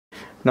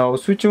Now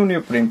switch on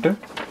your printer,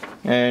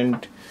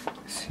 and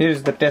here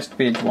is the test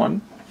page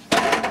 1.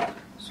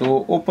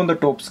 So open the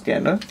top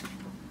scanner,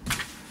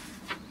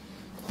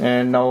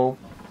 and now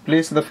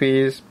place the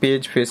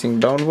page facing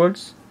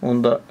downwards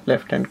on the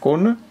left hand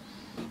corner.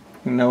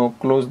 Now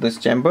close this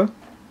chamber,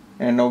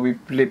 and now we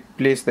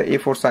place the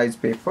A4 size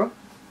paper.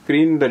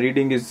 Screen, the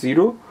reading is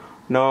 0.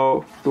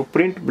 Now to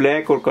print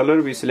black or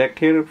color, we select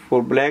here.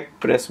 For black,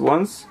 press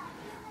once,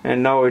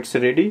 and now it's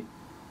ready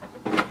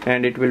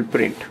and it will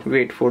print.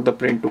 Wait for the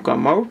print to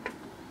come out,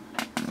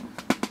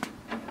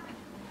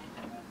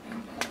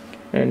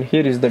 and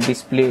here is the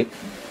display.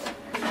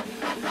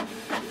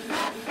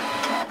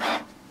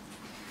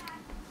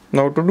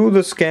 Now to do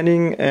the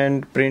scanning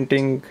and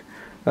printing,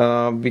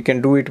 we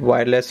can do it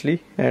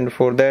wirelessly, and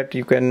for that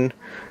you can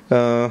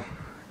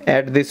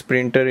add this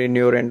printer in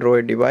your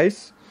Android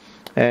device,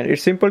 and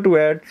it's simple to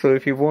add. So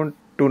if you want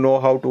to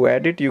know how to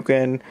add it, you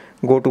can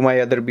go to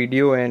my other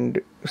video and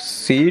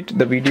see it.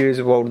 The video is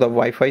about the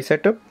Wi-Fi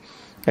setup.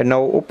 And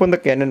now open the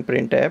Canon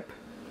Print app.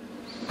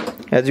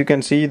 As you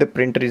can see, the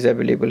printer is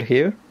available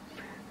here,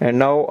 and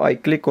now I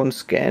click on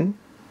scan.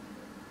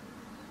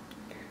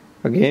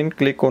 Again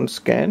click on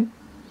scan.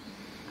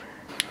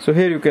 So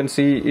here you can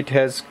see it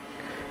has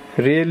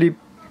really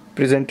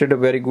presented a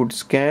very good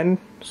scan.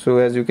 So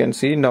as you can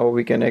see, now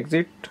we can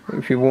exit.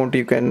 If you want,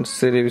 you can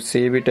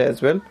save it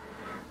as well.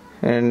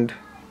 And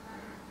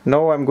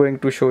now I'm going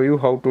to show you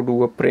how to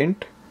do a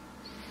print.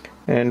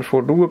 And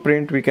for do a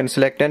print, we can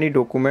select any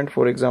document.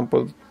 For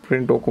example,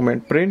 print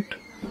document, print,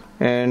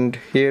 and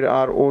here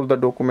are all the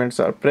documents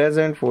are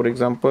present. For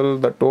example,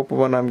 the top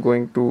one I'm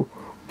going to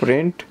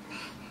print,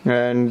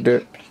 and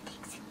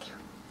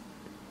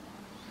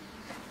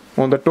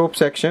on the top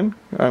section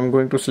I'm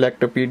going to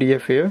select a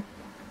PDF here,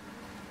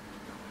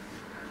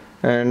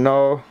 and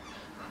now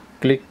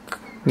click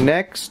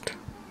next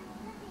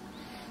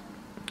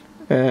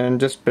and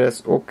just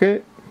press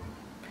OK,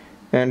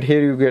 and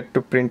here you get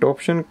the print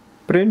option,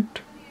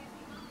 print,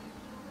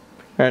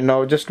 and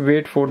now just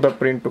wait for the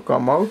print to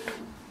come out.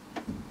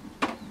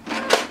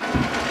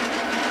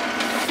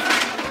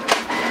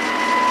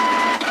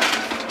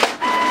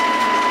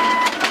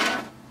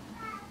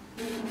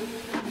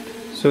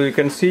 So you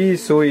can see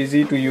it's so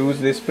easy to use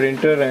this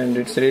printer, and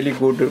it's really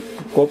good to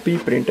copy,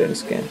 print and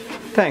scan.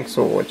 Thanks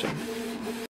for watching.